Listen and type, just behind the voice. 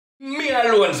me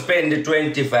alone spend the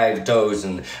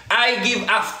 25,000. I give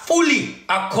a fully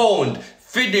account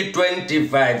for the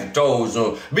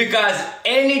 25,000 because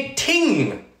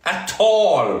anything at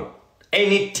all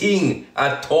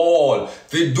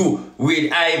to do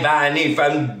with ivany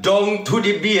from down to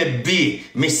the baby,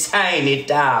 me sign it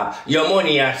up. Your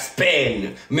money I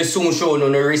spend, me soon show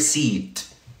on a receipt.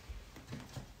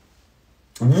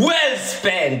 Well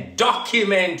spent,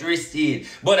 document receipt,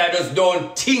 but I just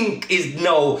don't think is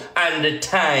now and the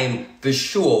time for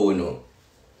sure, you know.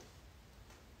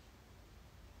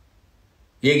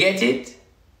 You get it?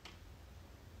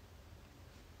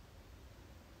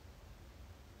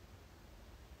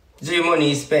 So your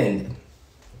money is spent.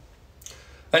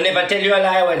 I never tell you a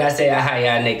lie when I say I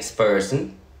hire next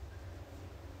person.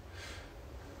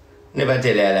 Never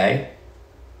tell you a lie.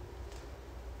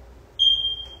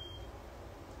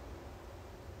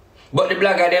 But the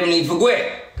blogger them need to go.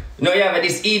 Now you have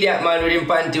this idiot man with him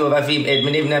panty over film head.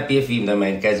 Me never pay film no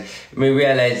mind because me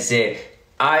realize say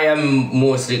I am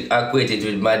mostly acquainted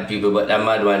with mad people, but the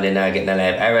mad one then I get in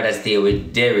life. I rather stay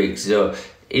with Derek, so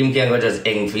him can go just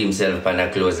hang for himself on a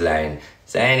clothesline.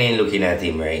 So I ain't looking at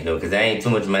him right now because I ain't too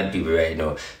much mad people right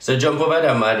now. So jump over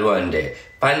the mad one there.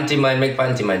 Panty man, make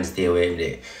panty man stay away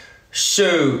there.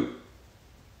 So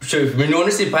if me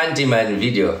don't see panty man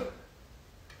video,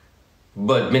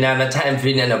 but me not have no time for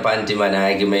no panty man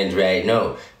argument right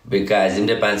now because him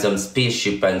depend some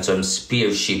spaceship and some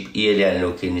spaceship alien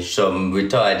looking, some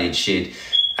retarded shit.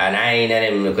 And I ain't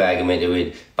in them argument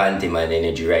with panty man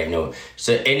energy right now.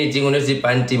 So anything when you see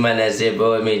panty man I say,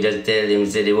 boy, me just tell him,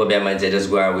 say the Wobby man say just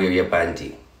go and wear your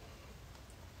panty.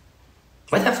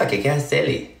 What the fuck, you can't sell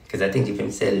it? Because I think if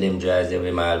him sell them drawers, they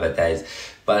will advertise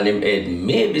on him head,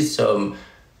 maybe some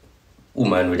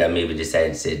woman would have maybe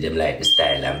decided to say them like the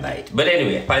style and buy it. But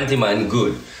anyway, panty man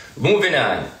good. Moving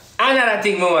on. Another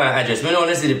thing I want to address. We don't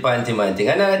want to see the panty man thing.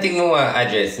 Another thing I want to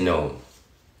address now.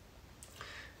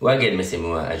 What again me say I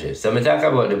want to address? So I talk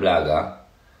about the blogger.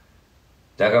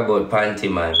 Talk about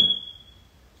panty man.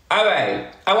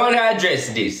 Alright, I want to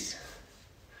address this.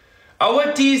 Our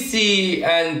TC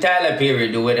and Tyler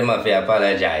Perry do where them have to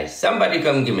apologize. Somebody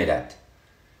come give me that.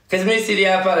 Because me see they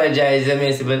apologize and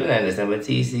me say, but I don't understand, but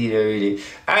TC don't really.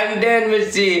 And then we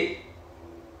see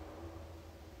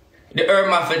the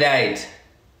hermaphrodite,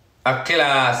 a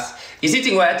class. You see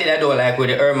thing what I tell I don't like with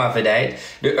the hermaphrodite?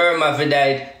 The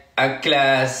hermaphrodite, a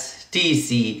class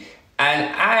TC.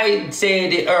 And I say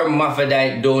the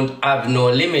hermaphrodite don't have no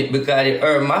limit because the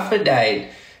hermaphrodite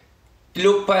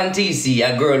look pan TC,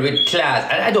 a girl with class.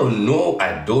 And I don't know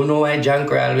why John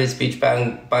Crow always pitch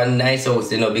pan nice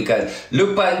house, you know, because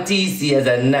look pan TC as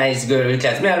a nice girl with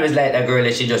class. Me always like that girl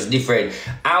that she just different.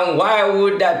 And why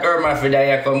would that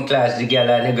hermaphrodite come class the girl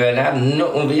and the girl have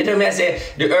no, you tell me I say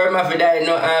the hermaphrodite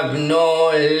no have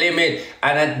no limit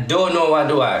and I don't know what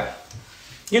do I.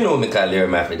 You know me call the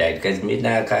hermaphrodite because me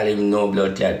not call him no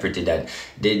blood clot pretty dad.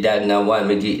 The dad now one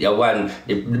me get the one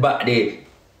the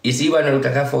you see one look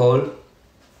like a foul.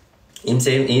 Him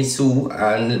say him sue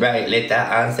and write letter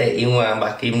and say he want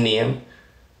back him name.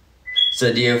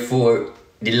 So therefore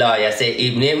the lawyer say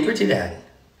him name pretty dad.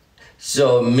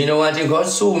 So me no want him go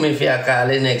sue me if I call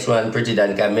the next one pretty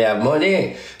dad because me have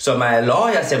money. So my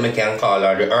lawyer say me can call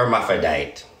her the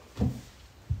hermaphrodite.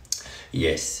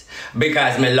 Yes.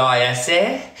 Because my lawyer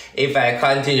say if I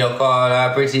continue call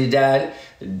her pretty dad,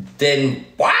 then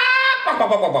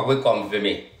will come for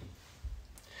me.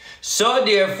 So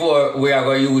therefore, we are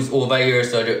going to use over here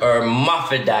so the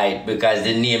hermaphrodite because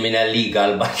the name in a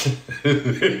legal battle.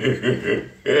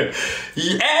 Hey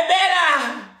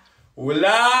Bella!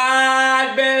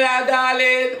 Lord Bella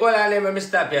darling! Hold on, let me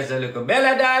stop here so look.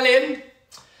 Bella darling!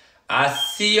 I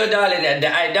see you darling.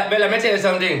 Bella, let me tell you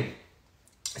something.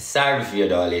 Sorry for you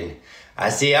darling. I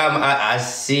see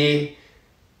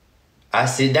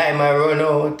Diamond run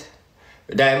out.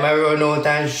 Diamond run out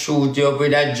and shoot you up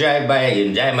with a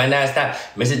drive-by. Diamond not stop.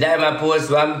 I see Diamond post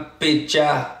one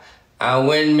picture. And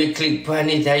when me click on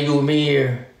it, you me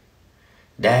here.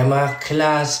 Diamond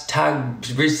class tag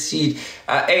receipt.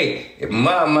 Hey,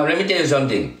 mama, let me tell you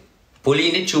something. Pull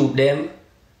in the troop them.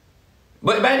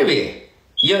 But by the way,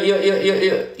 you're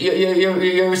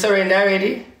surrender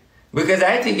already? Because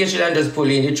I think you shouldn't just pull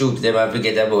in the troops them and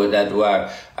forget about that war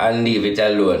and leave it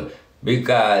alone.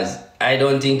 Because I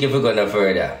don't think if we're gonna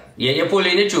further. Yeah, you pull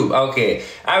in the troop. Okay.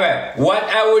 Alright. What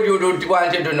I would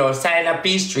want you to know, sign a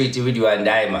peace treaty with you and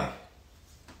Daima.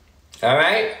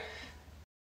 Alright?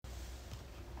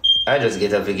 I just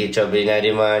get up to get chubby in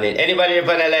the morning. Anybody up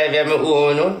on the live have my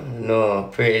own? No,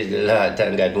 praise the Lord.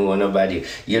 Thank God no nobody.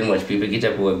 You know much people get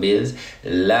up with bills.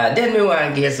 Lord, then me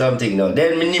want to get something now.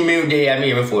 Then me day I'm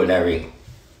here my phone ring.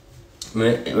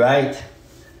 Right?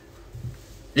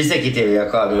 The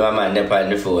secretary called me, my man up on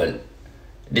the phone.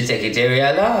 The secretary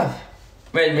laugh.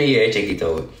 When me here check it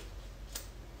out.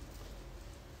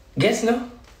 Guess no?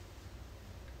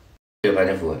 Up on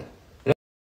the phone.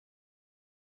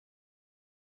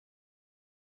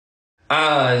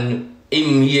 And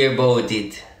him hear about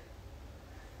it.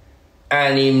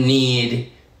 And him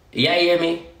need, you hear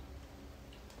me?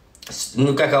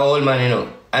 Look like a old man, you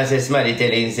know. And say somebody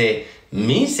tell him, say,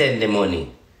 me send the money.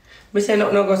 Me say,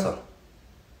 no go so.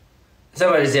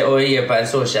 Somebody say, oh, here on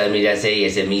social media say,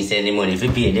 yes, me send the money if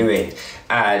you pay the rent.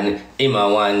 And him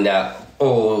a wonder,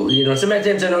 oh, you know,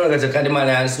 sometimes I don't know, because the man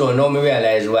and slow. Now me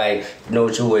realize why no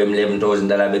show him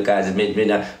 $11,000 because it made me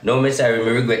now me sorry,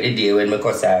 me regret the day when my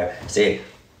cousin say,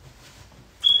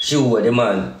 show the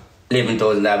man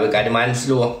 $11,000 because the man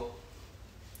slow.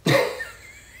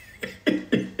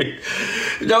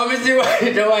 Don't me see why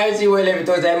I see why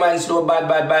 $11,000 man slow bad.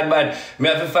 Me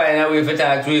have to find a way to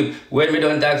talk to him. When me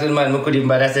don't talk to the man, me couldn't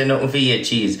bother say nothing for your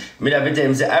cheese. Me have to tell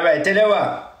him say, alright, tell you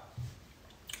what.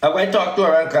 I'm going to talk to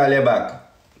her and call her back.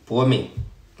 For me.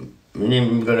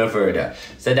 I'm going to further.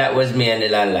 So that was me and the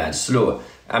landlord. Slow.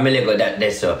 I'm going to go that there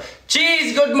so.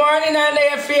 Cheese, good morning and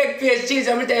your fake face. Cheese,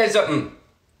 I'm going to tell you something.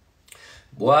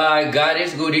 Boy, God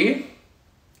is good, eh?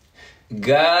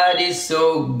 God is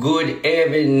so good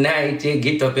every night. You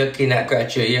get up your kin and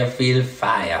cratch you feel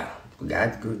fire.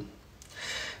 God good.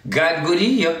 God good,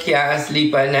 you can't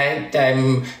sleep at night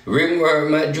time.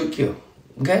 Ringworm and juke you.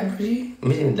 God good,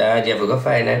 me dad, you have to go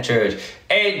find a church.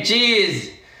 Hey,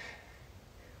 cheese.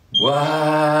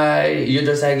 Why? You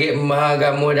just get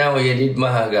maga more than what you did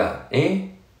maga. Eh?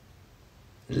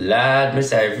 Lord, me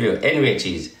sorry for you. Anyway,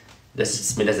 cheese.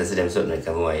 That's me just say them something like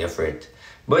I'm you're afraid.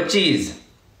 But cheese.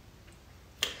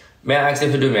 May I ask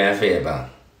you to do me a favor?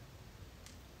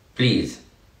 Please.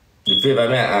 The favor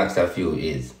may I ask of you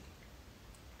is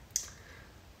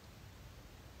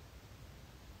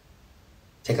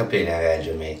take a plane around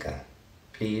Jamaica.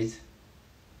 Please.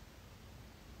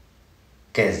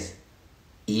 Because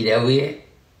either way,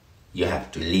 you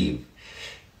have to leave.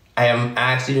 I am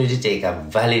asking you to take a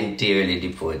voluntary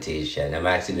deportation. I'm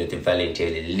asking you to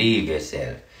voluntarily leave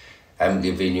yourself. I'm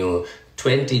giving you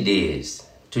 20 days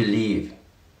to leave.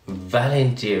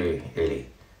 Voluntarily.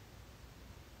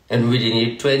 And within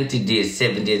your 20 days,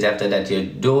 7 days after that, you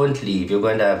don't leave. You're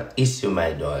going to have issue,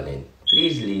 my darling.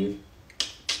 Please leave.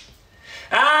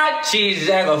 Ah, cheese,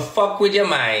 I gotta fuck with your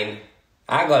mind.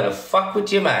 I gotta fuck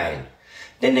with your mind.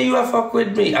 Then you a fuck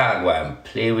with me. I go and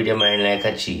play with your mind like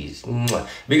a cheese.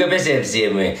 Big up yourself,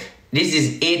 same way. This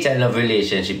is eternal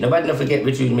relationship. Nobody don't forget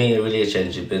between me and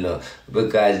relationship, you know.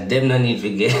 Because them don't need to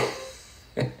forget.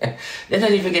 They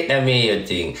don't even get that major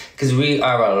thing. Because we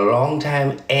are a long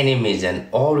time enemies and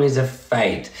always a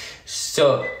fight.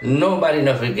 So nobody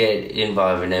don't forget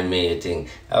involved in a major thing.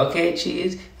 Okay,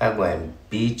 cheese? I'm going to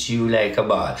beat you like a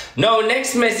ball. Now,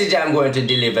 next message I'm going to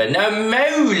deliver. Now, me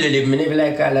never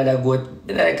like all of that goat.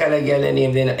 Like all the girl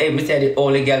name. Hey, me say the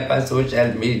only girl on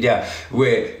social media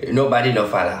where nobody no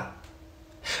follow.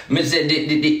 Me say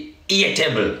the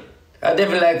eatable. I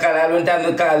definitely like call her, one time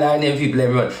to call her name people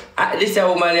everyone. This is a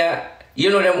woman here,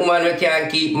 you know them woman we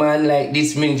can't keep man like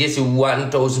this means you see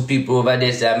 1,000 people over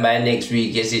this and by next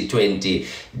week you see 20.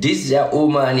 This is a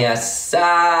woman here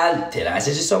salted. I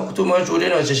said she suck too much food, you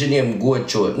know, so she name goat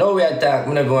throat. Now we attack,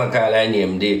 I never want to call her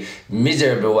name, the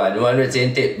miserable one, the one who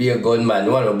say take be a gunman,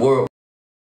 the one who bore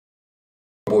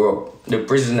up the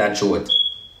prisoner throat.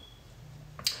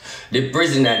 The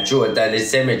prisoner throat and the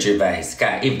cemetery vice.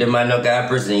 Cause if the man not got a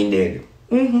prison, he dead.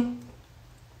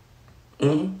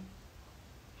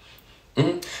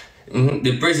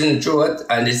 The prison throat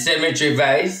and the cemetery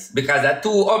vice. Because the two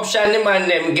options the man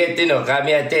them get, you know. Cause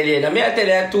me I tell you,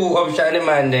 two options the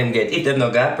man them get. If them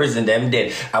not got prison, them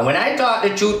dead. And when I talk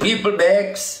the truth, people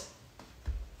begs.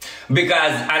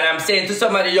 Because, and I'm saying to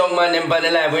some of the young man them on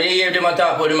the live, when you hear them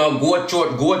talk about them a goat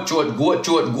throat,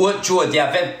 you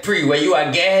have a pre where you are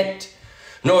get.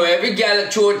 No, every girl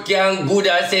throat can good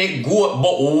and say goat,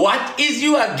 but what is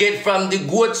you a get from the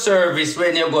goat service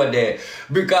when you go there?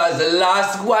 Because the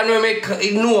last one we make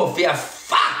know if you're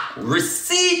fact,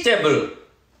 receivable,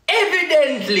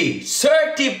 evidently,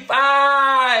 certified.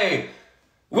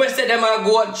 We say them a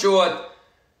goat throat.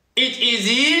 It is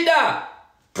either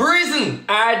prison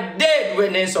are dead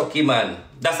when they suck him, man.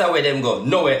 That's how where them go.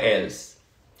 Nowhere else.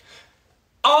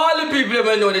 All the people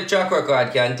who know the track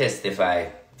record can testify.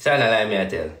 So not lie me I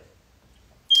tell.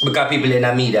 Because people in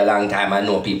the media a long time and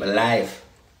know people life.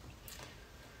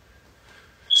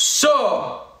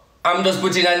 So I'm just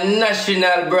putting a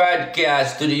national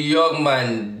broadcast to the young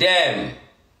man them.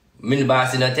 Me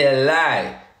boss not tell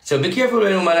lie. So be careful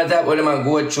when you man attack when you man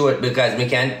go through it because me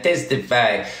can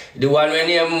testify. The one when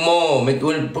you more, me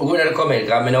put in the comment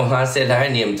because I don't want to say her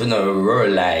name to no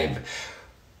real live.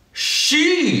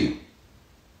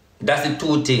 That's the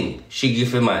two things she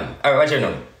give a man. Alright, watch you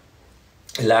know.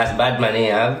 Last bad man he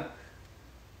have,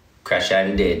 crash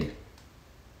and dead.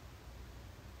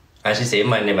 And she say,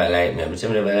 man never like me. I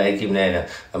say, never like him neither.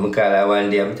 I'm call her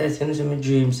one day. I'm telling you, my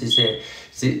dreams. She say,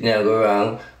 sitting there go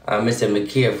wrong. And I say, me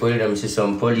careful. I say,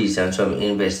 some police and some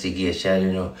investigation,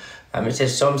 you know. And I say,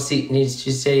 some sickness.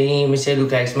 She say, me say,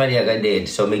 look like somebody got dead.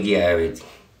 So me give her it.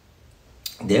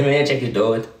 Then when I check it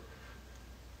out,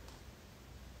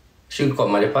 she'll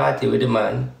come at the party with the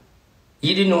man.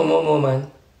 You didn't know Momo,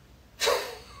 man.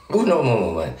 Who know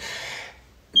Momo, man?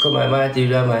 Come on, party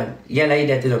with a man. Girl like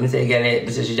that, you know. I say, girl,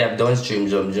 because she have downstream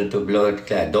jumps into blood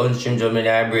clot. Downstream jump in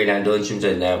her brain and downstream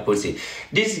jump in her pussy.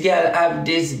 This girl have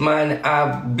this man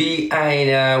have behind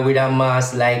her with a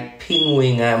mask like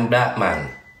Penguin and Black Man.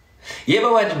 You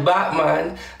ever watch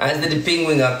Batman and the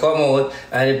Penguin come out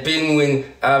and the Penguin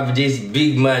have this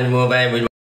big man mobile with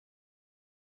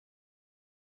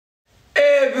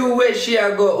everywhere she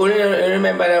go,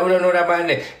 remember that we don't know that man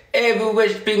there. Everywhere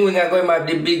Penguin are going have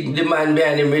the man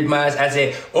behind him with mask. I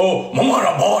say, oh, my man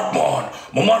a Batman.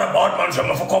 My man a Batman, so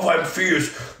I'm for cover him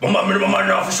face. My man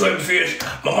not for show him face.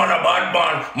 My man a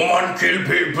Batman. My man kill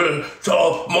people.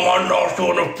 So my man not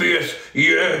show no face.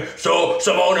 Yeah. So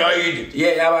someone hide.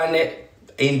 Yeah, that one there.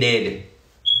 In dead.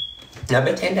 Now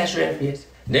bet in that show him face.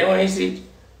 Then when you see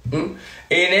it.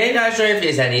 In that show him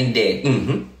face and in dead.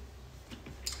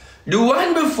 The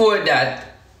one before that,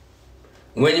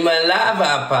 when you man laugh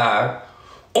apart,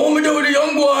 oh, me do with the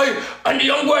young boy, and the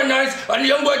young boy nice, and the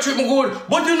young boy treat me good,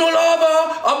 but you know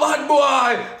lava, a bad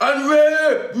boy, and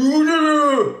rape,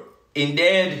 in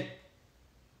dead,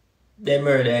 they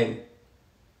murder him.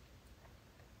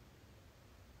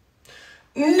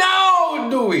 Now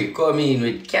do we come in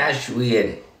with Cash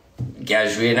Wayne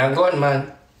and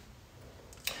gunman.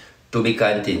 To be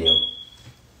continued.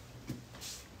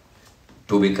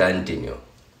 To be continued.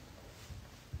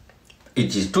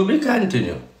 It is to be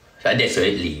continued. So that's why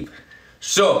it leave.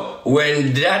 So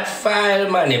when that file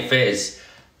manifests,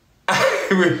 I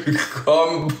will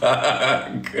come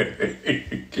back.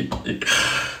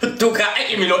 To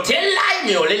me not tell lie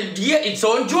me only it's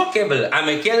unjokeable. I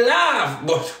make you laugh,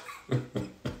 but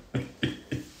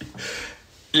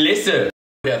listen.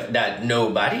 That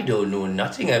nobody don't know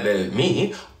nothing about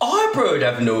me. I'm proud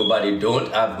of nobody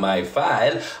don't have my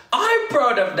file. I'm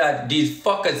proud of that these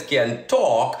fuckers can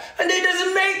talk and it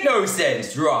doesn't make no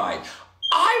sense, right?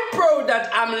 I'm proud that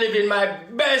I'm living my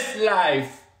best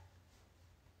life.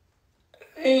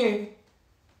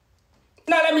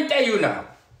 Now let me tell you now.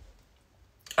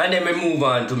 And then we move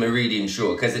on to my reading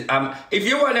show. Because if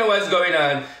you wonder what's going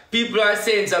on, people are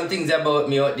saying some things about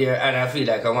me out there and I feel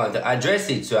like I want to address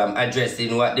it. So I'm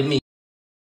addressing what the media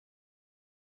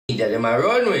that I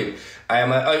run with. I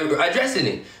am addressing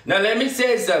it. Now let me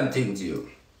say something to you.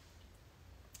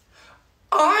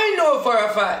 I know for a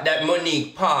fact that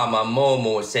Monique Palmer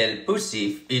Momo sell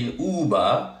pussy in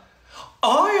Uber.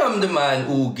 I am the man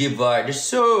who give her the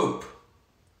soap.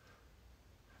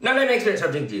 Now let me explain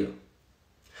something to you.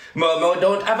 Momo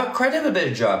don't have a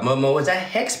credible job. Momo is a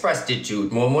hex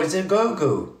prostitute. Momo is a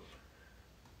go-go.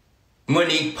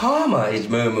 Monique Palmer is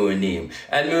Momo's name.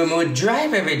 And Momo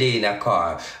drive every day in a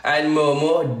car. And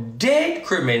Momo dead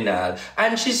criminal.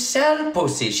 And she sell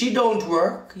pussy. She don't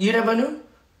work. You never know.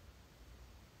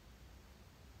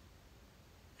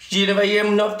 She never hear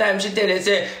enough time she tell you,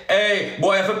 say, hey,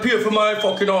 boy, I have to pay for my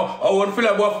fucking I want to feel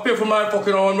like boy, I have to pay for my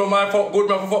fucking I want my fuck good,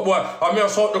 my fuck boy. I mean, I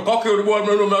saw the cocky of the boy,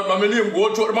 my name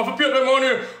go through them, I have to pay them money.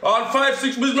 And 5,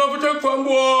 6 business I have to take from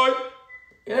boy.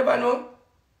 You never know.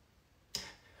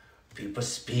 People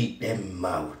speak them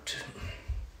mouth.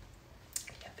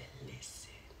 You have to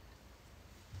listen.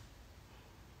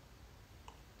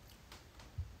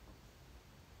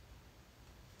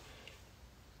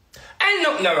 Ain't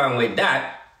nothing wrong with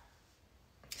that.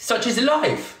 Such is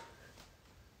life.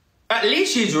 At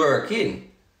least she's working.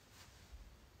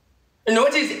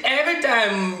 Notice every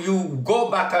time you go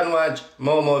back and watch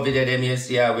Momo video, them you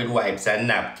see her with wipes and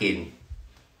napkin.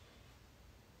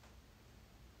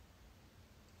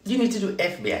 You need to do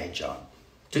FBI job.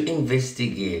 To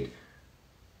investigate.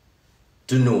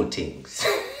 To know things.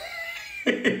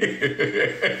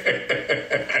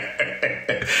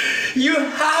 You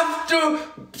have to.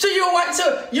 So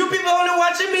you people only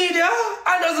watch the media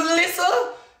and doesn't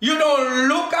listen. You don't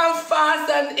look how fast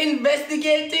and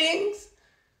investigate things.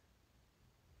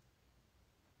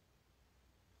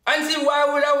 And see why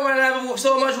would a woman have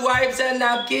so much wipes and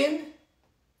napkin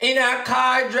in her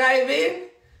car driving?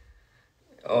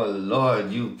 Oh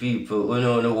Lord, you people who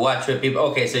no watch what people.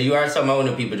 Okay, so you are someone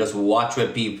who people just watch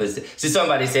what people say. See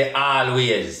somebody say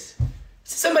always.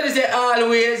 Somebody say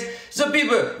always. So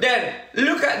people then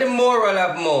look at the moral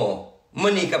of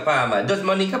Monica Palmer. Does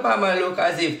Monica Palmer look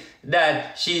as if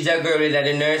that she's a girl in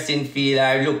the nursing field,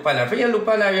 or look upon her? When you look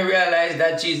upon her, you realize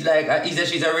that she's like either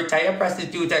she's a retired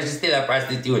prostitute or she's still a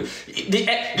prostitute.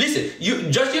 Listen, you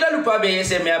look at me and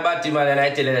say me a batty man, and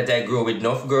I tell you that I grow with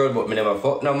enough girl, but me never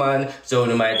fuck no man. So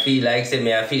you might feel like say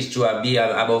me a fish to a beer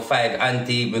about 5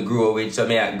 auntie me grow with, so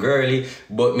me a girly,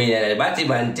 but me a batty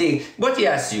man thing. But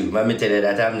yes, you, me tell you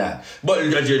that I'm not. But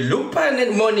you look upon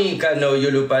it, Monica now,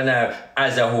 you look upon her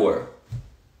as a whore.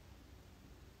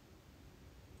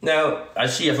 Now,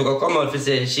 as she forgot come out to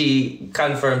say she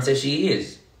confirms that she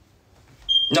is.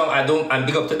 No, I'm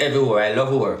big up to every whore, I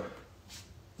love her.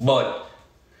 But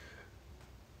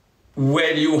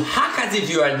when you hack as if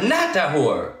you are not a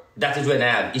whore, that is when I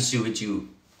have issue with you.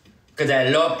 Because I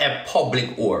love a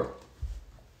public whore.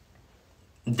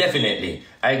 Definitely.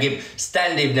 I give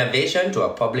standing ovation to a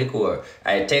public whore.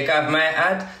 I take off my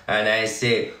hat and I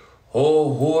say,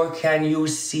 oh, whore, can you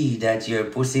see that your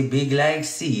pussy big like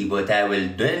sea? But I will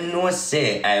then no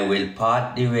say I will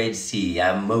part the Red Sea.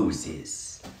 I'm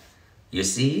Moses. You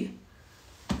see?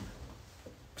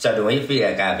 So don't you feel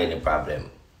like I have any problem?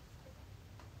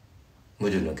 We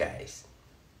don't know, guys.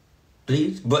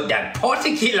 Please? But that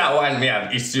particular one may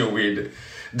have issue with.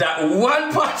 That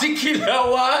one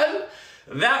particular one,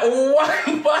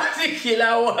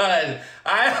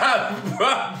 I have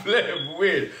problem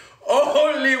with.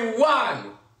 Only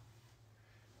one.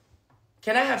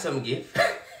 Can I have some gift?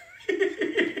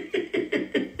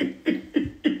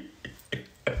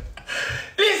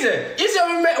 Listen,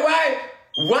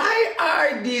 why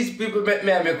are these people make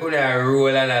me roll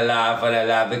and a laugh?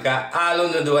 Because all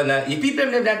of them do that. If people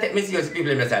never take me serious,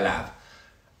 people just laugh.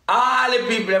 All the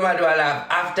people do a laugh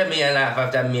after me and laugh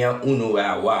after me and uno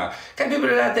war. Can people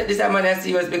not take this man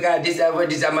serious because this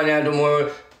man do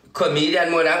more comedian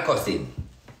more than cussing?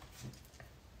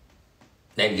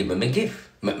 Then give me a gift.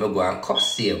 Make me go and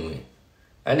cuss same way.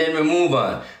 And then we move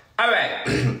on. Alright.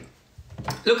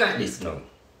 Look at this now.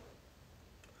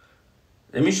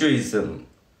 Let me show you something.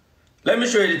 Let me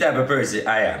show you the type of person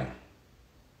I am.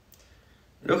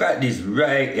 Look at this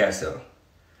right here, sir.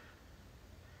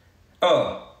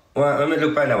 Oh, well, let me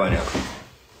look at that one now.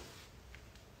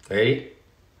 Ready?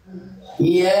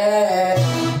 Yeah.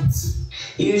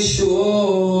 You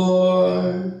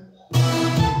sure?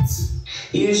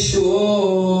 You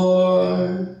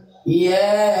sure?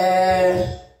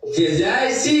 Yeah. 'Cause I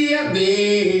see a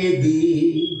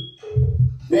baby.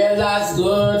 Well, that's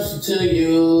good to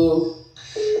you.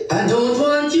 I don't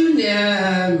want you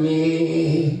near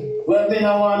me. Well, me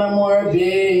no want no more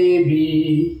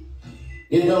baby.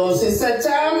 You know, sister,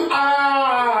 I'm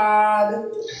hard.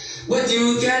 But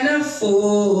you can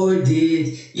afford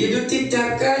it. You do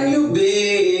TikTok and you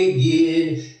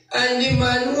begging. And the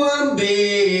man want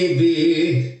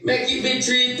baby. Make it be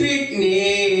 3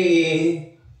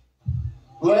 picnic.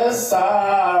 Well,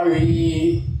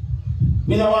 sorry.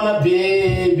 Me no want a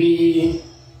baby.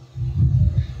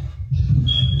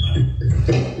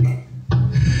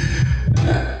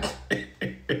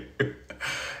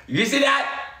 You see that?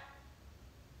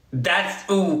 That's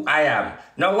who I am.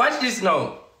 Now watch this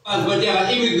now. But you have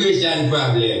an immigration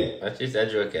problem. Watch this, a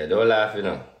joke here. Don't laugh, you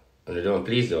know.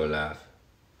 Please don't laugh.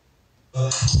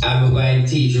 I'm going to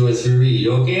teach you what to read,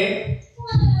 okay?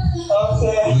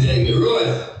 Okay.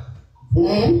 Rose.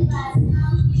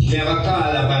 You have a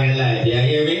call up on the line, do you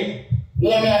hear me?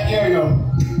 Yeah, me I hear you.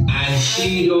 And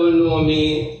she don't know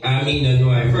me, and me don't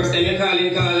know her. First time you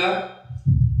calling, caller?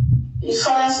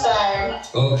 First time.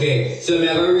 Okay, so me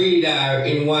have a read her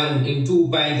in 2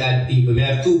 points at people. Me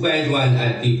have 2.1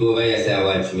 at people over here say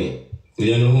watch me.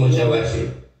 You don't know how much I watch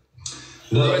you.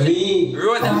 But me,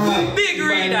 Rose, a big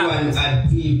reader. 2.1 at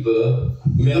people,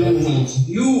 me have to teach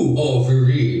you how to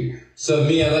read. So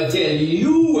me have to tell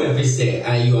you what to say,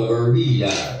 and you have a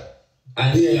reader.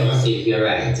 And you have to say if you're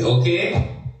right, okay?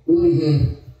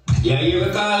 Mm-hmm. You hear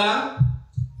the caller?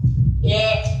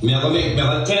 Yeah. Me have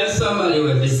to tell somebody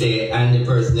what to say, and the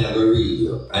person have to read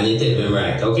you. And you tell me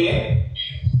right, okay?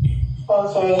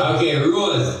 Okay. Okay,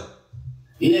 Rose.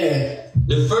 Yeah.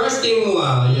 The first thing you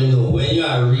know, when you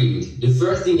are read, the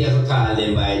first thing you have to call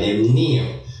them by them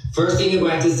name. First thing you're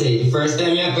going to say, the first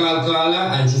time you call caller,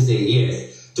 and she say yes.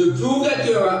 To prove that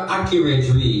you're an accurate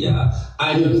reader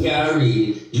and you can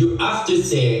read, you have to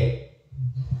say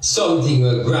something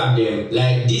will grab them.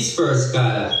 Like this first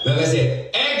caller, we're going to say,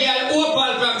 hey girl,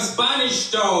 Opal from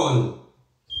Spanish Town.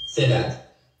 Say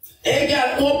that. Hey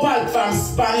girl, Opal from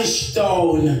Spanish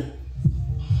Town.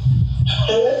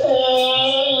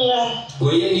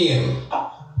 What your name?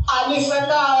 I just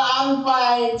I'm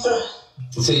fine.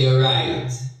 So you're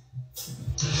right.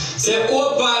 Say,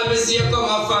 oh, Paul, me see you come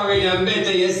a foreign and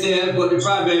better yourself, but the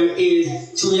problem is,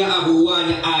 through you have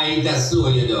one eye that slow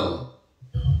you down.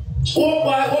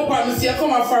 Opa, me see you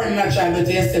come a foreign and try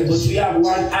better yourself, but you have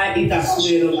one eye that slow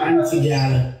you down, Auntie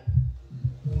Diana.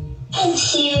 I'm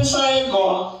seeing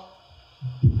cycle.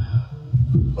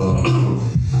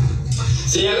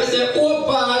 So you're going to say, oh,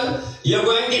 Paul, you're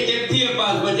going to get the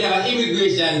papers, but you have an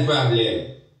immigration problem.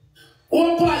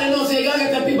 Oh, Paul, you know, so you're going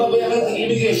to get the people, but you have an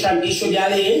immigration issue,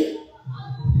 Diana.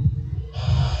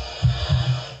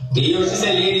 Do you see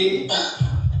the lady?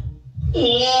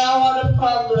 Yeah, what a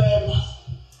problem.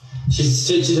 She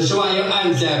want your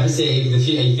answer to say if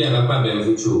you have a problem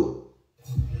with you.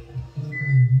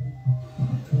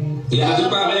 You have a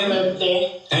problem?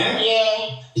 Eh?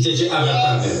 Yeah. You said you have a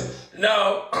problem.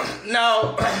 No.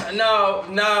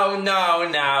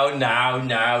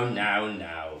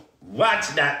 Watch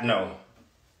that now.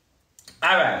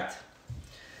 Alright.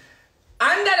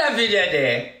 Under the video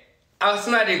there, I was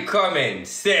somebody comment,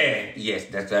 say, yes,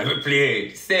 that's why we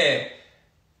played. Say,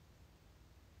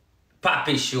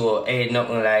 Papi show ain't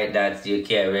nothing like that you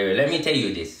can't wear. Let me tell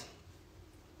you this.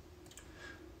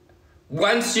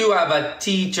 Once you have a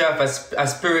teacher, a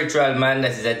spiritual man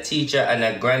that is a teacher and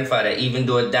a grandfather, even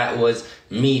though that was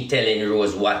me telling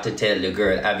Rose what to tell the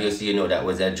girl, obviously you know that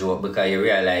was a joke because you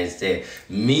realize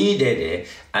me did it,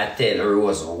 I tell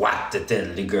Rose what to tell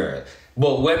the girl.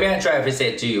 But when I try to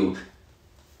say to you,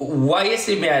 what you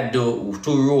see me I do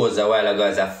to Rose a while ago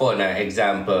as a fun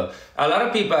example, a lot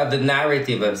of people have the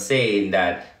narrative of saying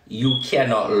that you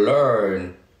cannot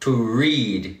learn to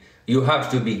read, you have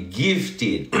to be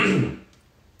gifted.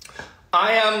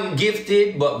 I am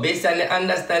gifted, but based on the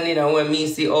understanding and what me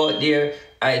see out there,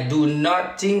 I do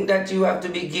not think that you have to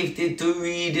be gifted to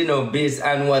read, you know, based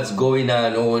on what's going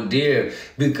on out there.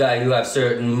 Because you have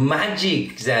certain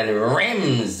magics and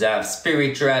realms of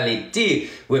spirituality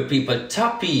where people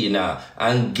tap in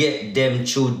and get them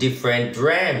through different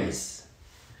realms.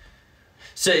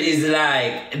 So it's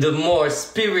like the more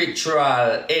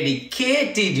spiritual,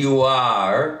 educated you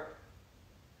are,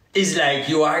 it's like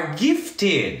you are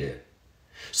gifted.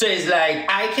 So it's like,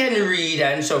 I can read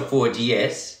and so forth,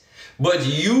 yes, but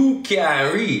you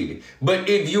can't read. But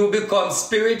if you become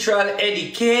spiritual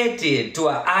educated to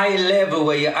a high level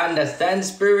where you understand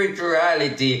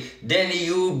spirituality, then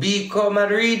you become a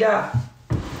reader.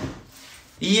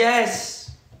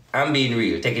 Yes, I'm being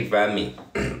real, take it from me.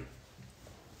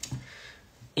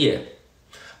 Yeah.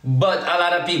 But a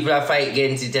lot of people are fight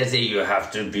against it and say you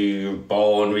have to be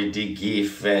born with the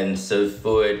gift and so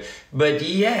forth. But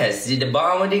yes, the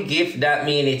born with the gift, that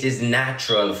means it is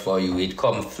natural for you. It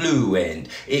comes fluent.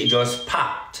 It just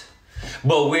popped.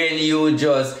 But when you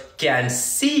just can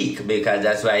seek, because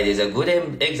that's why it is a good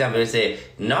example to say,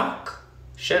 knock,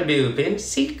 shall be open,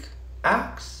 seek,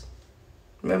 ask.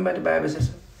 Remember the Bible says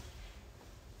so?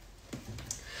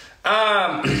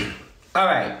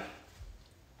 Alright.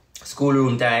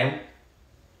 Schoolroom time.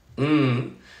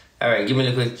 Alright, give me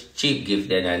a little cheap gift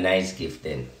then, a nice gift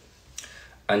then.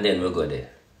 And then we'll go there.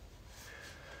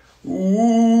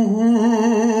 Ooh,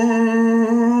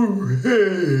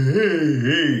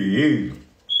 hey.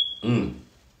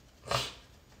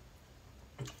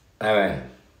 Alright.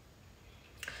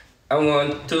 I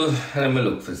want to, let me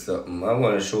look for something. I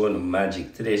want to show the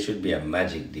magic. Today should be a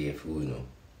magic day for you know.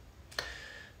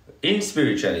 In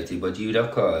spirituality, but you'd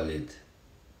have called it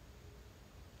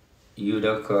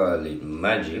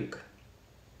magic.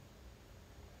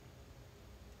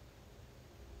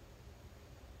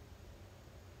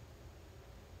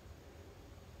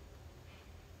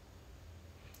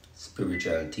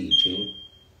 Spiritual teaching.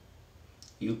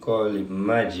 You call it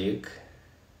magic.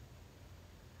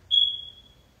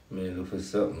 May look for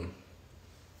something.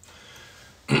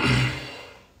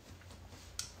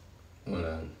 Hold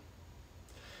on.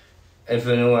 If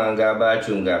anyone got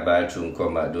bathroom,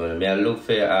 come back down. Me I look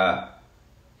for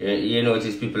you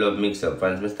notice people have mixed up.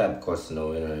 Once me stop cussing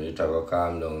now, you know, you try to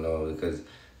calm down now because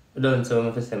we don't tell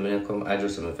me for say me come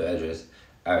address me for address.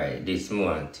 Alright, this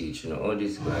more and teach, you know, all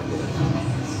this going on.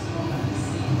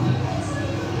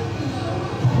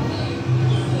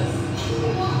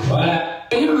 What?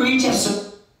 Can you reach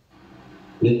us?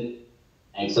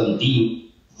 Like some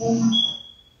deep.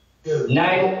 9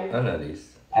 I know this.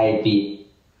 IP.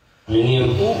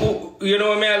 You know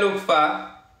what me I look for?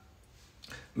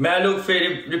 Me I look for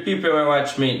the people who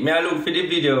watch me. Me I look for the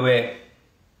video where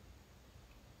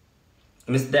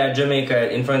Mr.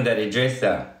 Jamaica in front of the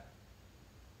dresser.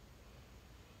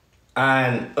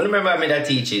 And I remember me that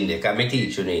teaching there, because I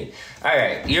teach you it.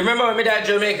 Alright, you remember me that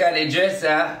Jamaica the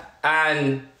dresser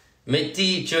and me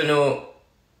teach you know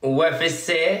what to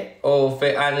say or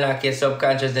to unlock your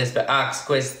subconsciousness to ask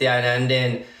question and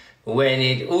then when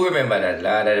it who remember that?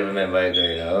 Lord, I don't remember it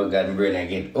going, oh God, my brain I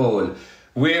get old.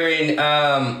 We're in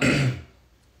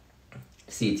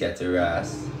see it to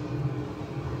Ross.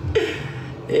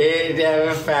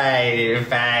 Never find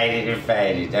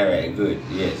it. Alright, good,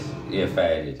 yes. Yeah,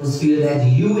 fired it. Just feel that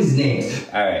you is next.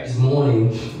 Alright. This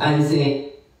morning and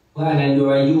say, man, and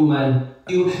you're a human.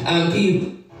 You and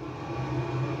people.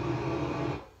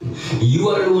 You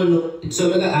are the one. So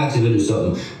I'm gonna ask you to do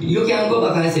something. You can go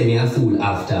back and say me a fool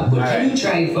after. But can you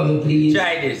try it for me, please?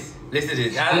 Try this. Listen to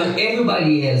this. And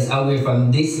everybody else away from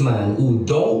this man who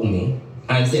doubt me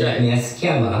and say that me a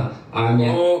scammer or me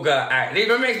a... Oh God. Alright, let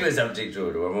me make me something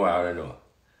true though. I want to know.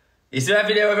 You see that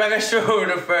video I'm gonna show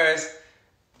you first?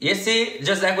 You see,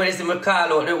 just like when you see me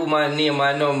call out the woman name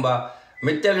and number,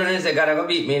 me tell you this, I gotta go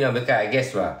beat me now because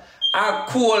guess what? I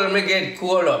cool, me get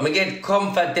cool up, me get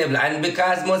comfortable, and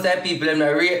because most of the people them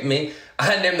not rate me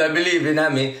and them not believe in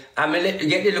me, and me let you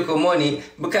get the little money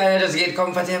because I just get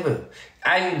comfortable.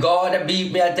 And God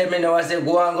beat me and tell me now, I say,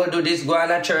 go and go do this, go on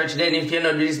a church, then if you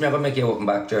not do this, me I gonna make you open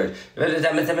back church. Well, the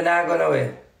time I say, me not go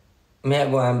nowhere. Me I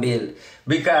go and build.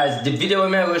 Because the video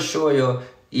me I will show you,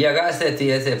 you gotta say to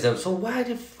yourself, so why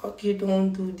the fuck you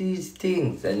don't do these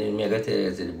things? And then me gotta tell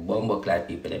you, the bumbleclad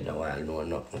people them don't want to know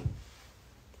nothing.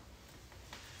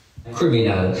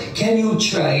 Criminal, can you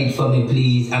try it for me,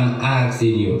 please? I'm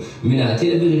asking you. Me not tell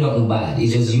you nothing bad.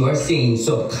 It's just you are saying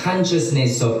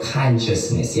subconsciousness.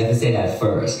 You have to say that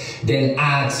first. Then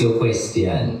ask your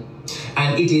question.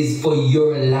 And it is for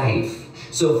your life.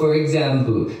 So, for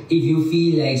example, if you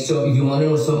feel like, so if you want to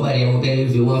know somebody,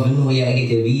 if you want to know you get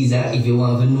a visa, if you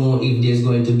want to know if there's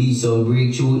going to be some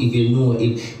breakthrough, if you know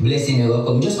if blessing will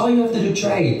come, just all you have to do,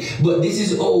 try it. But this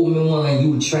is all we want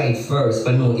you try it first,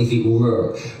 but know if it will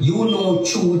work. You know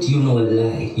truth, you know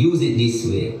lie. Use it this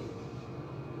way.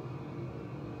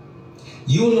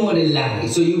 You know the lie,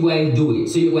 so you go and do it.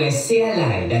 So you go and say a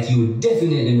lie that you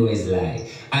definitely know is a lie.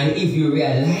 And if you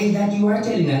realize that you are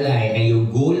telling a lie and you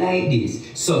go like this,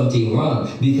 something wrong.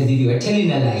 Because if you are telling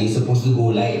a lie, you're supposed to go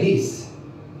like this.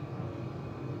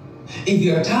 If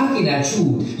you're talking the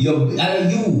truth,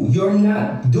 you're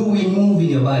not moving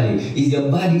your body. It's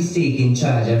your body's taking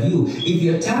charge of you. If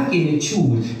you're talking the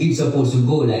truth, it's supposed to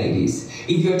go like this.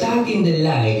 If you're talking the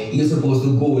lie, you're supposed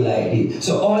to go like this.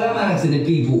 So all I'm asking the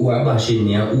people who are bashing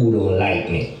me and who don't like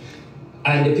me.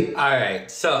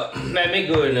 Alright, so let me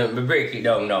go and break it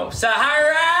down now. So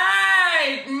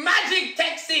alright, magic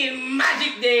texting,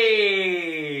 magic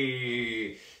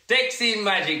day. Texting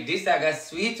magic. This I got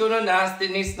sweet on the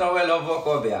nastiness now I love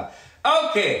vocabulary.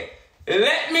 Okay,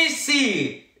 let me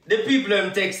see the people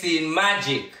I'm texting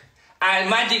magic. And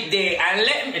magic day, and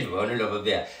let me and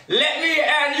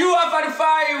you up on the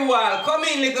firewall. Come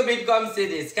in a little bit, come see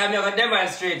this. Come here and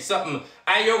demonstrate something.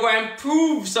 And you're going to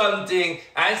prove something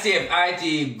and see if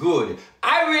IT good.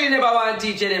 I really never want to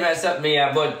teach them or something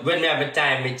here, but when we have a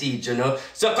time I teach, you know.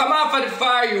 So come off of the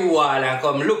firewall and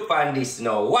come look on this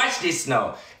now. Watch this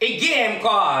now. A game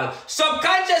called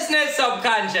Subconsciousness,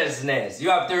 Subconsciousness. You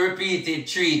have to repeat it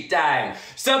 3 times.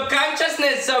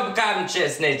 Subconsciousness,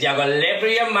 Subconsciousness. You're going to level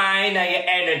your mind and your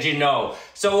energy now.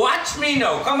 So watch me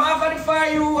now. Come off of the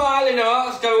firewall, you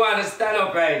know. So you want to stand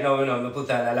up right now, you know. I put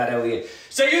on a lot of weight.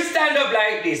 So you stand up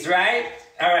like this, right?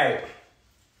 Alright.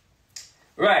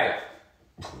 Right.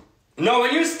 Now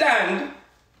when you stand,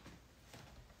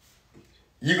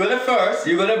 you're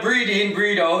gonna breathe in,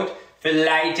 breathe out, feel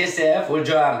light yourself, or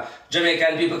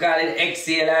Jamaican people call it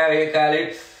exhale, or you call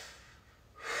it.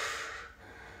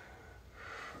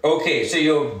 Okay, so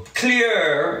you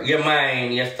clear your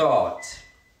mind, your thoughts.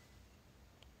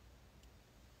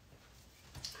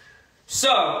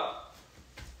 So,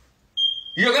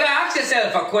 you're gonna ask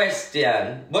yourself a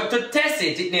question, but to test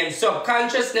it, it names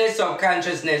subconsciousness,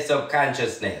 subconsciousness,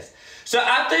 subconsciousness. So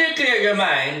after you clear your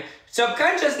mind,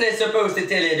 subconsciousness is supposed to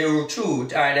tell you the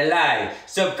truth or the lie.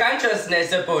 Subconsciousness is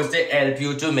supposed to help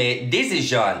you to make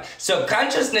decision.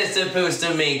 Subconsciousness is supposed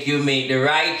to make you make the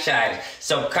right choice.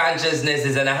 Subconsciousness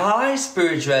is a high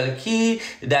spiritual key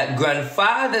that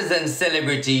grandfathers and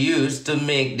celebrities used to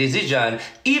make decision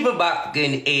even back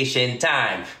in ancient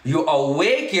time. You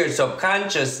awake your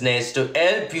subconsciousness to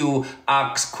help you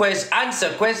answer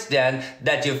questions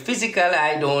that your physical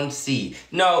eye don't see.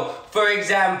 Now, for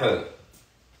example,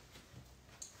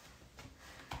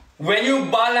 when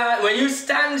you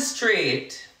stand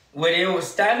straight, put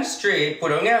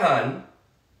on your hand,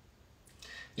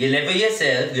 you level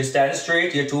yourself, you stand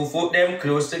straight, your 2 foot them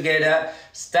close together,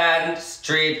 stand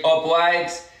straight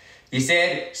upwards. He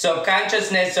said,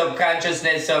 subconsciousness,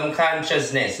 subconsciousness,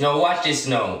 subconsciousness. Now watch this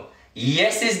now.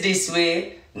 Yes is this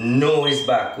way, no is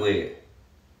back way.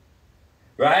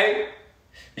 Right?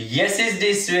 Yes is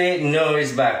this way, no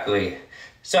is back way.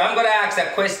 So I'm going to ask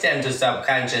a question to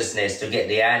subconsciousness to get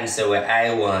the answer what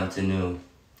I want to know.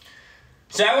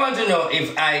 So I want to know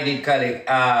if I did collect,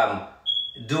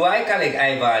 do I collect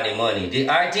ivany money? Did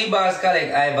RT Boss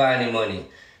collect ivany money?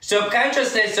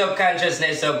 Subconsciousness,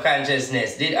 subconsciousness,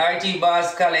 subconsciousness. Did RT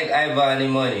Boss collect ivany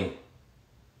money?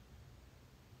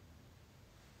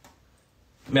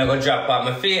 I'm going to drop on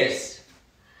my face.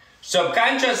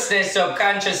 Subconsciousness,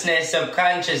 subconsciousness,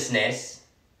 subconsciousness.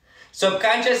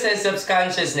 Subconsciousness,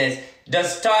 subconsciousness.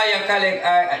 Does Taya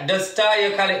collect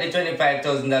the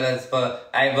 $25,000 for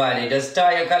ivany? Does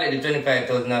Taya collect the $25,000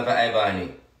 for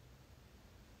ivany?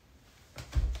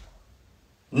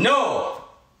 No.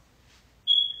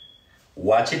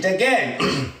 Watch it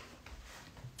again.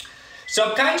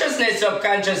 Subconsciousness,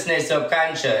 subconsciousness,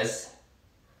 subconscious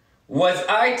was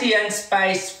RT and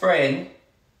Spice's friend.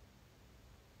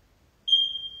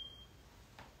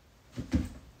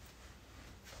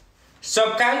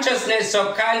 Subconsciousness,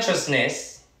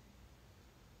 subconsciousness.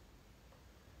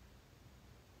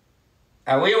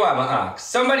 And what you want me ask?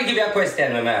 Somebody give you a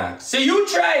question when I ask. So you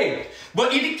try it.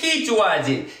 But the key towards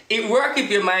it, it works if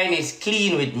your mind is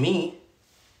clean with me.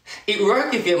 It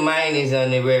works if your mind is on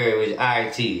the way with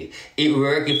RT. It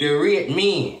works if you rate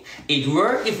me. It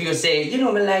works if you say, you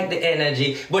know, I like the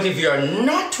energy. But if you're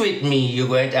not with me, you're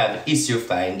going to have issue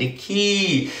find the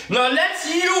key. Now let's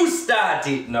you start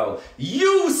it now.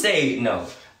 You say it now.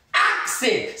 Ask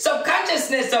it.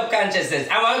 Subconsciousness, subconsciousness.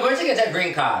 I'm going to get a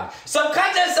green card.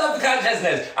 Subconscious,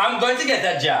 subconsciousness. I'm going to get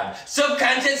a job.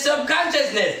 Subconscious,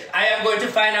 subconsciousness. I am going to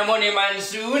find a money man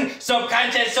soon.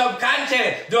 Subconscious,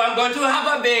 subconscious. Do I'm going to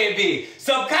have a baby.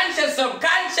 Subconscious,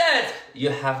 subconscious. You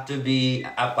have to be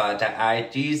a part of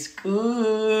IT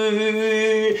school.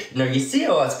 Now you see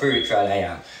how spiritual I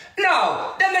am.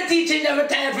 No, them are teaching them a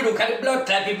time for look at the blood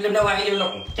clot people know why you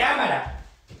know. Camera.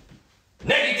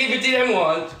 Negativity them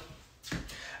want.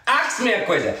 Ask me a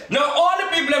question. Now all the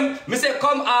people me say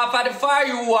come off at the fire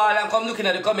you wall and come looking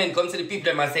at the comment, come to the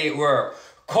people and say it work.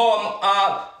 Come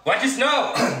up. What is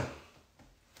now?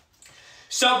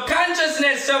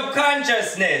 Subconsciousness,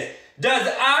 subconsciousness. Does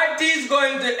RT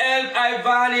going to help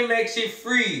Ivany make she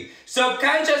free?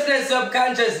 Subconsciousness,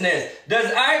 subconsciousness. Does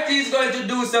RT going to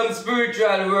do some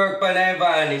spiritual work on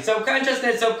Ivany?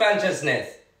 Subconsciousness,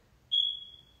 subconsciousness.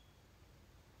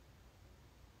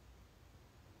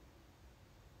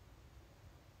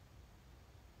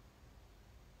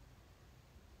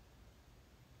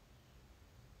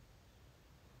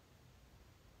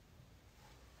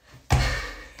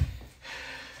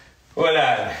 Hold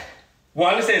on.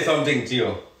 Want to say something to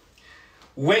you.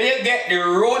 When you get the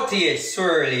rotate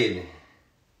swirling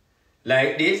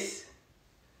like this,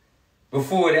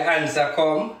 before the answer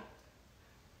come,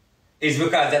 it's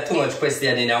because there's too much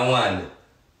question in a one.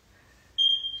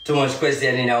 Too much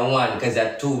question in a one, because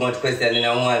there's too much question in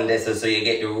a one, so you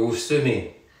get the roof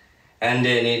swimming. And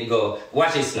then it go,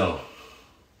 watch this now.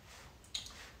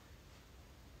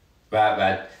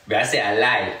 But I say a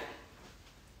lie.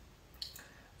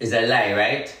 It's a lie,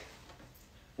 right?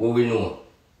 What we know.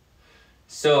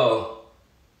 So,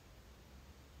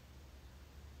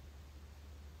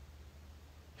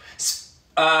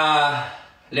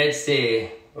 let's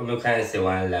say, we can say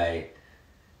one lie.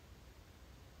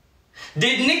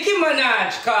 Did Nicki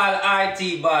Minaj call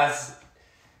RT Boss?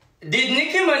 Did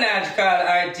Nicki Minaj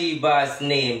call RT Boss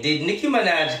name? Did Nicki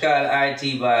Minaj call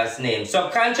RT Boss name?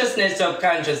 Subconsciousness,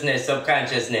 subconsciousness,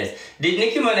 subconsciousness. Did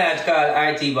Nicki Minaj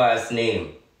call RT Boss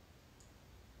name?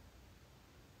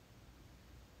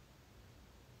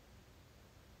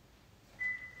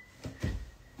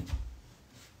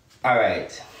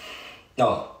 Alright.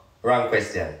 No, wrong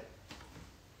question.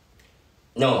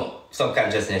 No,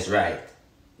 subconsciousness, right.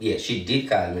 Yeah, she did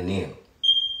call me name.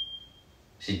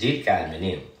 She did call me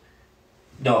name.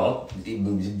 No,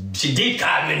 she did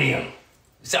call me name.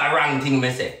 It's a wrong thing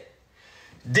me say.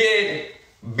 Did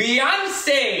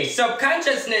Beyonce,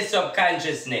 subconsciousness,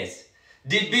 subconsciousness,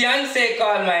 did Beyonce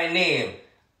call my name?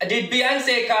 Did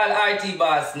Beyonce call RT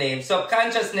Boss name?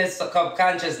 Subconsciousness,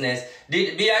 subconsciousness.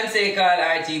 Did Beyonce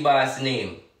call RT Boss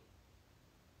name?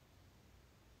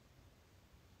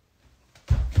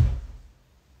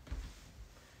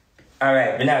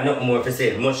 Alright, but now nothing more to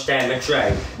say. Much time I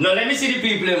try. Now let me see the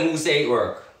people who say it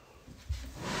work.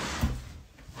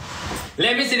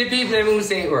 Let me see the people who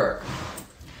say it work.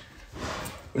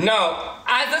 Now,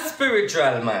 as a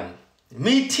spiritual man,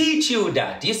 me teach you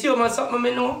that. You see how much something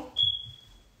I know?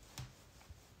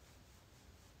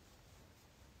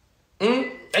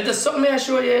 just something I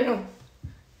show you, you know.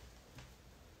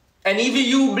 And even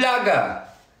you blogger,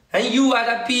 and you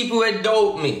other people who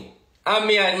doubt me, and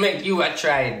me and make you a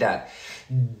try that.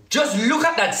 Just look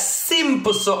at that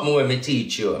simple something when me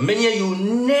teach you. Many of you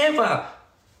never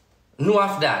know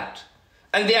of that.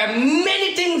 And there are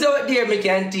many things out there me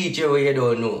can teach you where you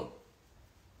don't know.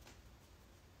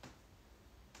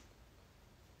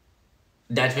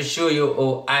 That will show you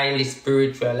how highly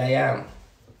spiritual I am.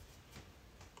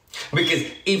 Because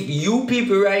if you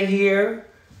people right here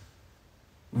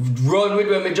run with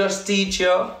what me just teach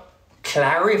you,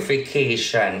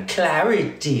 clarification,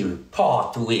 clarity,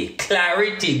 pathway,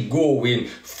 clarity going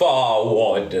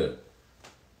forward.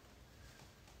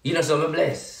 You know, so I'm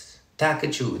blessed. Talk the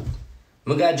truth.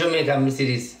 I got Jamaica, I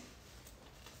see this.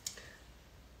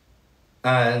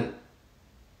 And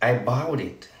I bought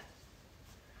it.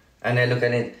 And I look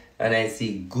at it and I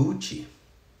see Gucci.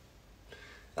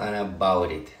 And I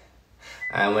bought it.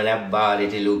 And when I bought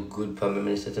it, it looked good for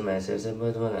me. I said to myself,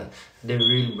 but the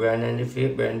real brand and the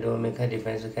fake brand don't make a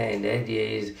difference. The kind of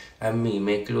idea is, and me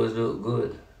make clothes look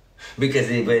good. Because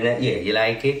when you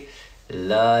like it?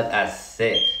 Lord, I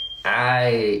say,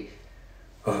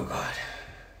 oh God.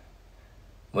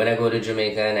 When I go to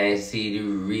Jamaica and I see the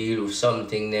real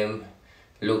something them,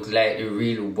 look like the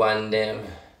real one them,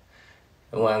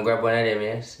 I want to grab one of them,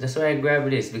 yes? That's why I grab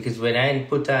this, because when I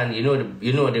put on,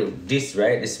 this,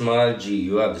 right? The small G,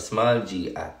 you have the small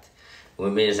G hat.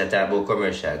 When we just talk about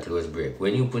commercial clothes break.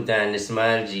 When you put on the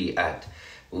small G hat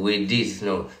with this,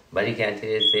 no, but you can't tell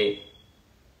you, say,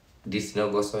 this no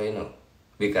go so, you know.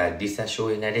 Because this is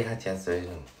showing that the hat, so, you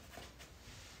know.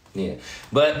 Yeah.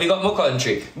 But we got more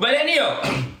country. But anyhow,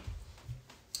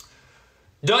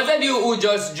 those of you who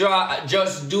just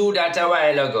do that a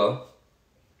while ago,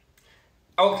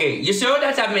 okay, you see how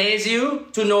that amazes you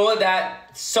to know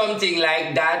that something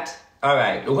like that?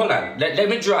 Alright, hold on. Let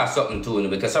me draw something to you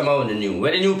because some of the new.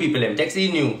 Where the new people them? Texty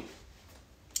new.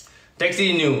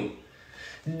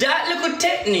 That little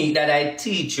technique that I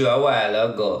teach you a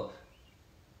while ago,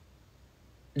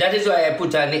 that is why I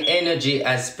put on the energy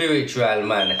as spiritual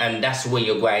man, and that's where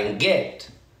you're going to get.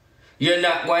 You're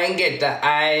not going to get the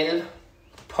aisle,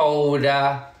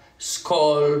 powder,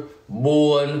 skull,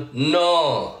 bone,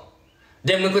 no.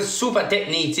 Them little super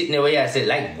techniques sitting there where I said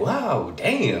like, wow,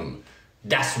 damn.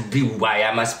 That's why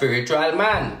I'm a spiritual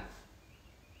man.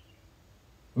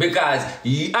 Because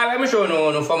I'm sure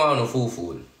no from no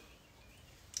fool.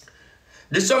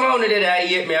 The somehow that I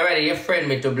hate me already, you friend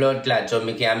me to blood clot so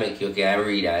me can make you can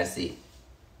read and see.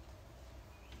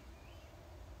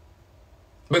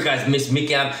 Because me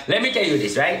can, let me tell you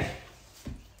this, right?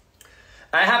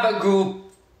 I have a group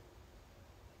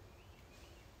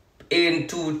in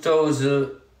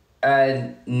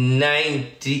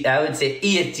 2019, I would say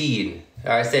 18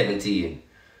 or 17.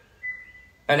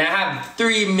 And I have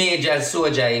 3 major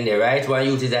soldiers in there, right? One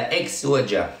youth is an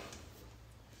ex-soldier.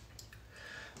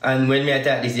 And when me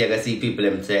attack this, you can see people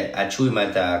them say, I true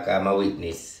my talk, I'm a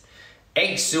witness.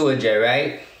 Ex-soldier,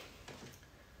 right?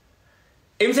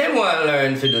 Him say want to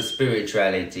learn for the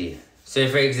spirituality. So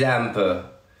for example,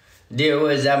 there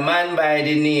was a man by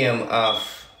the name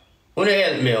of, who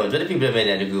help me out? What the people have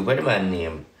in the group? What the man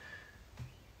name?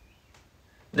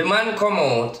 The man come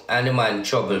out and the man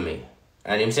trouble me.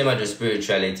 And him say my do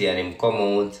spirituality and him come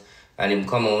out and him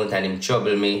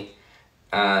trouble me.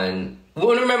 And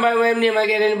who remember my name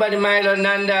again? Anybody Milo,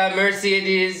 Nanda,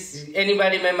 Mercedes?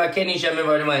 Anybody remember Kenisha?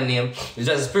 Remember the man name? He's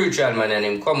just a spiritual man and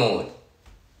him come out.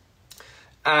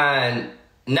 And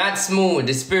not smooth,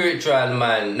 the spiritual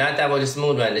man, not about the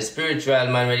smooth one, the spiritual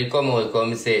man when he come out,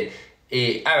 come and say,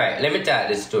 hey, alright, let me tell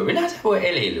the story. Not about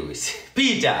L.A. Lewis.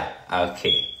 Peter.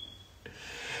 Okay.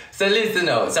 So listen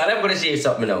now. So I'm going to share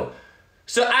something now.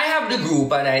 So I have the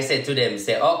group and I said to them,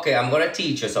 say, okay, I'm going to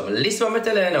teach you something. Listen what I'm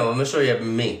telling you now. I'm going to show you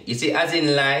me. You see, as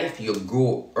in life, you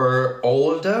grow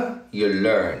older, you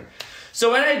learn.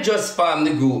 So when I just formed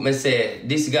the group, I say,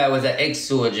 this guy was an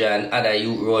ex-soldier and other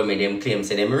youth role me, them claim,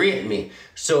 say them rate me.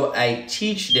 So I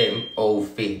teach them how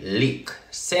to lick,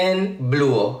 send,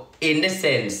 blow, in the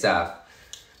sense of,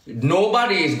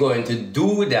 nobody is going to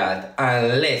do that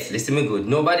unless, listen me good,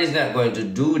 nobody's not going to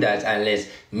do that unless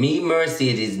me,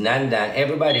 Mercedes, Nanda,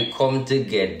 everybody come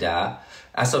together.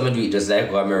 As some do it just like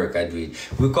how America do it.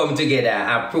 We come together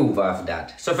and approve of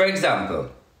that. So for example,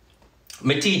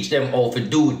 I teach them how to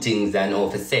do things and how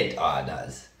to set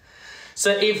orders. So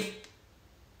if,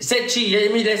 say cheese,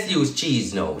 let me just use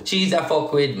cheese now. Cheese a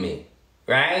fuck with me,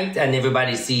 right? And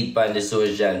everybody see it on the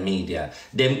social media.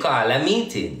 Them call a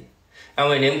meeting. And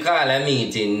when them call a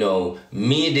meeting now,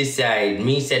 me decide,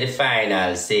 me say the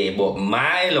final say, but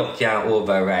my luck can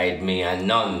override me and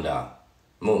Nanda.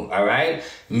 Alright?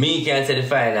 Me can say the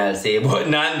final say, but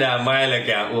Nanda and Milo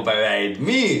can override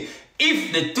me.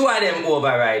 If the two of them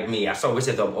override me, that's how we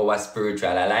set up our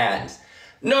spiritual alliance.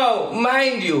 Now,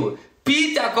 mind you,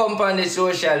 Peter come on the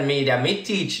social media, me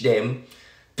teach them.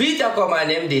 Peter come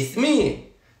and them diss me.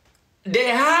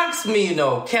 They ask me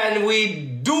now, can we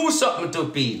do something to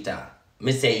Peter?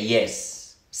 Me say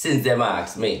yes. Since them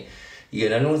ask me, you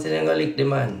don't know, say they're gonna lick the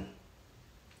man.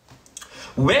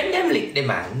 When them lick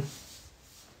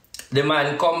the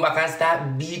man come back and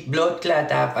start beat blood clot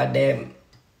after them.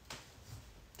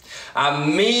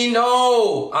 And me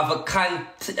know of a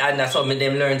and that's how me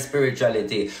them learn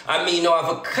spirituality. And me know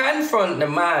of a confront the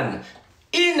man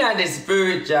in the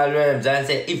spiritual realms and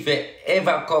say, if you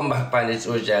ever come back on the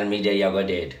social media, you're go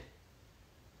dead.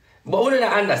 But we don't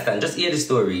understand, just hear the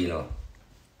story, you know.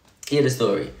 Hear the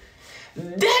story.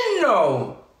 Then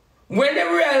now, when they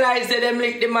realize that them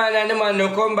lick the man and the man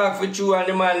no come back for you and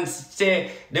the man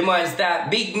say, the man start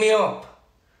big me up.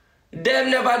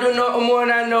 Them never do nothing more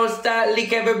than now start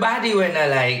lick everybody when I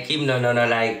like him, no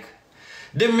like.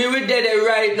 The me we there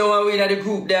right now and we in the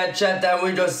group there chat and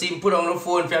we just see him put on the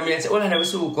phone for me and say, oh, I never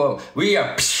saw come. We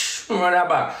hear psh, run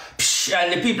back, psh,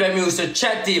 and the people that used to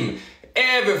chat him.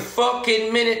 Every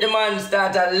fucking minute the man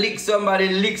start to lick somebody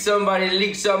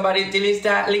till he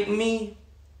start lick me.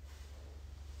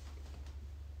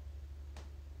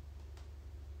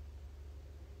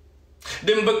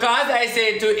 Then because I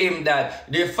say to him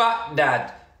that the fact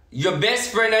that your best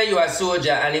friend and you are a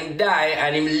soldier and him die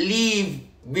and him leave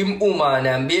him woman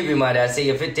and baby mother say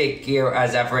if you take care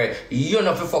as a friend, you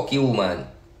know for fuck you woman.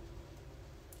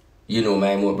 You know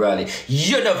my more brother.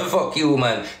 You know for fuck you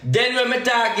woman. Then when me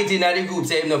talk it in the group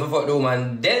say him know for fuck the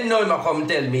woman, then now him come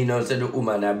tell me now say the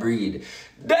woman a breed.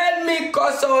 Then me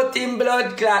cuss out him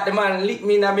blood clot, the man lick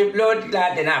me in my blood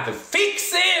clot, then I have to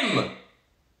fix him.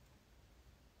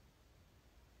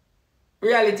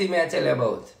 Reality me I tell you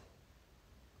about.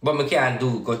 But me can't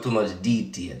go too much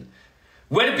detail.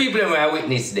 When the people who are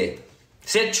witness there,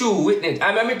 say true witness,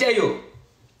 and let me tell you.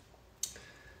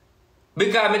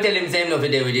 Because I tell him same nothing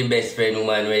there with his best friend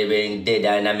woman where he dead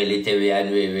in the military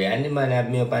and the man have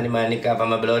me up and the man nick off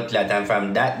my blood clot, and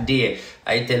from that day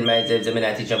I tell myself I'm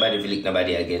not teach nobody to lick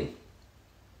nobody again.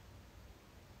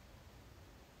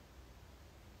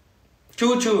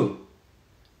 True.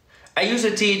 I used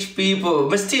to teach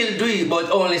people, I still do it,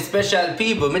 but only special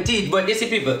people. I teach, but you see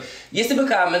people, you see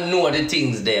because I know the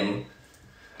things them.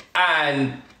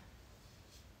 And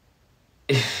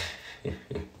I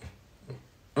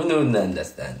don't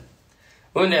understand.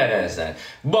 I don't understand.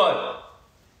 But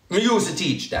I used to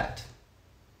teach that.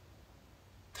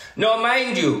 Now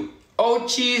mind you, how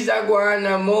cheese are going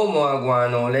and momo are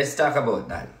going on, let's talk about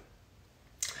that.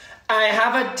 I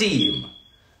have a team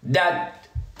that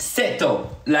set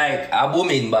up like a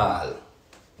booming ball.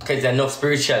 Because enough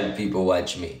spiritual people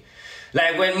watch me.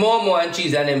 Like when Momo and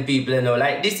Cheese and them people, you know,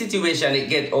 like this situation it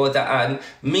get out of hand.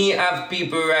 Me have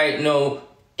people right now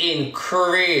in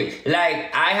crave.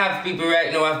 Like I have people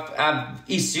right now have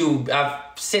issue,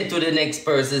 I've said to the next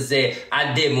person say,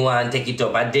 I them want take it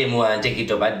up, I them want take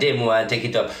it up, I them want take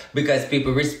it up. Because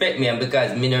people respect me and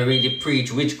because me not really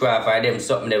preach witchcraft or them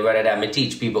something that rather than me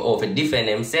teach people how to defend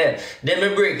themselves. Then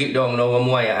me break it down now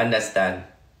more you understand.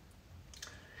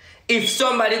 If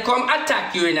somebody come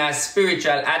attack you in a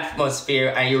spiritual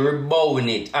atmosphere and you rebound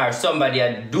it, or somebody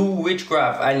do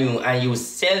witchcraft and you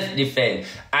self-defend,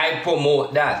 I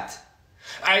promote that.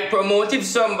 I promote if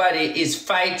somebody is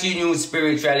fighting you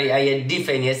spiritually and you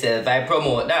defend yourself, I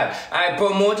promote that. I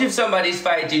promote if somebody is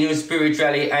fighting you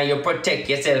spiritually and you protect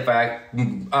yourself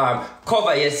or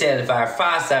cover yourself or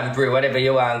fast and pray, whatever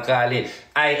you want to call it,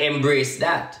 I embrace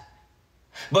that.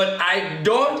 But I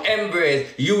don't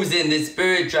embrace using the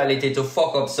spirituality to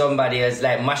fuck up somebody else,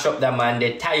 like mash up the man,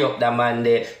 they tie up the man,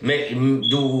 they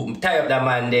tie up the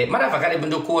man, they matter of fact, I don't even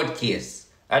do court case.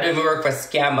 I don't even work for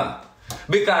scammer.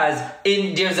 Because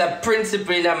there's a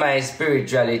principle in my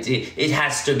spirituality, it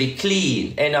has to be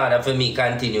clean in order for me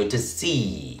continue to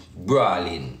see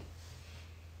brawling.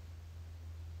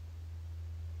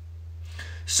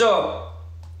 So,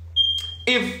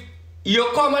 if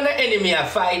you come and an enemy and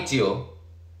fight you,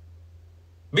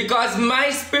 because my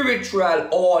spiritual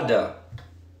order,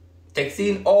 takes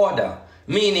in order,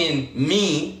 meaning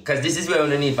me, because this is where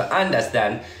we need to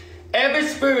understand, every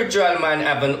spiritual man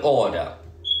have an order.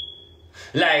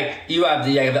 Like you have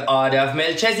the order of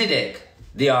Melchizedek,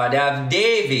 the order of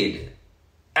David,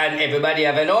 and everybody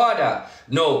have an order.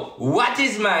 No, what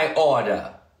is my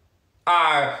order?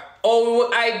 Or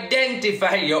how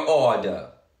identify your order?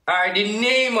 Or the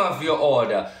name of your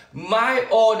order? My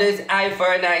order is eye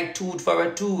for an eye, tooth for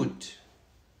a tooth.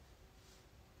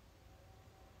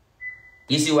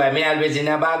 You see why me always in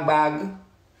a bag?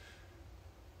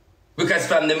 Because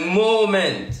from the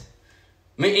moment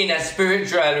me in a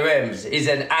spiritual realms is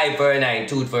an eye for an eye,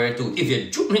 tooth for a tooth. If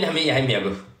you shoot me in my eye, me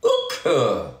go,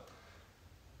 okay.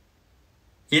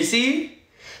 You see?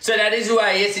 So that is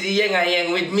why you see the yang and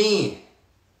yang with me.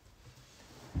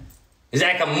 It's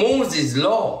like a Moses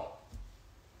law.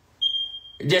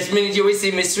 Just minute you will see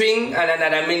me swing, and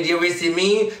another minute you will see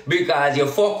me, because you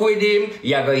fuck with him,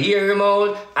 you're going to hear him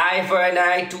out, eye for an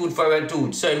eye, tooth for a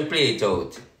tooth. So him play it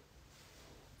out.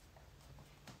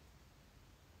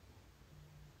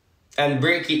 And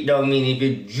break it down, mean if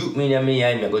you juke me in my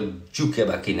eye, I'm going to juke you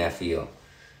back in there for you.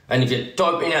 And if you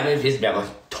thump in my face, I'm going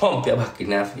to thump you back in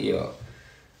there for you.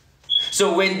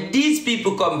 So when these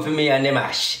people come for me and them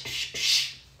are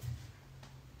shh,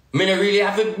 me don't really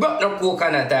have to broke no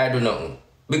coconut or do nothing.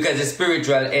 Because the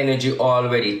spiritual energy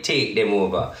already take them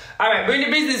over. Alright, bring the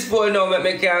business phone now, but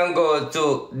me can go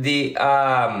to the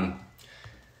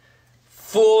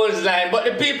phones line. But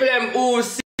the people who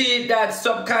see that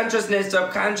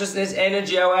subconsciousness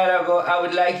energy a while ago, I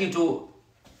would like you to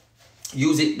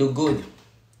use it to good.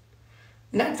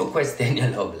 Not for question your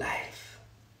love life.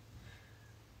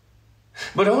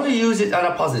 But only use it on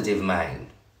a positive mind.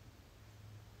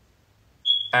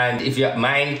 And if your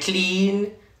mind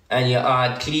clean and your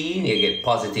heart clean, you get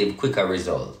positive, quicker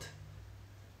result.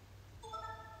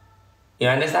 You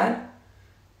understand?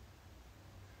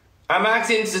 I'm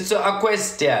asking a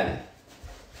question.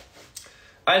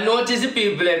 I notice the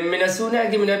people, I soon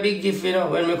give me a big gift, you know,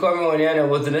 when we come around here and I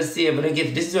was going to save a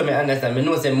gift. This is what I understand. I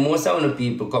know that most of the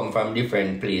people come from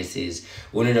different places.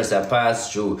 We just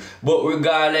pass through. But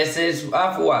regardless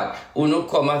of what, we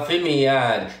come and feel me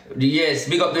hard. Yes,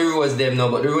 big up the rose them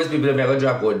now, but the rose people never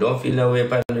drop out. Don't feel no way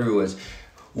upon the rose.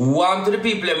 Warm to the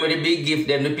people with the big gift,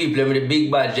 them, the people with the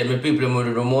big badge, them, the people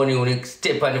with the money, when they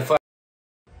step on the fire.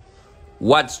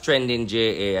 What's trending,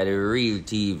 JA, at the real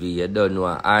TV? You don't know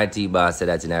RT boss said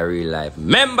that in a real life.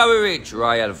 Remember we rich,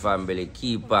 royal family.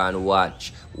 Keep on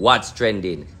watch. What's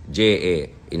trending, JA,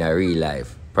 in a real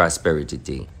life prosperity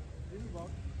thing.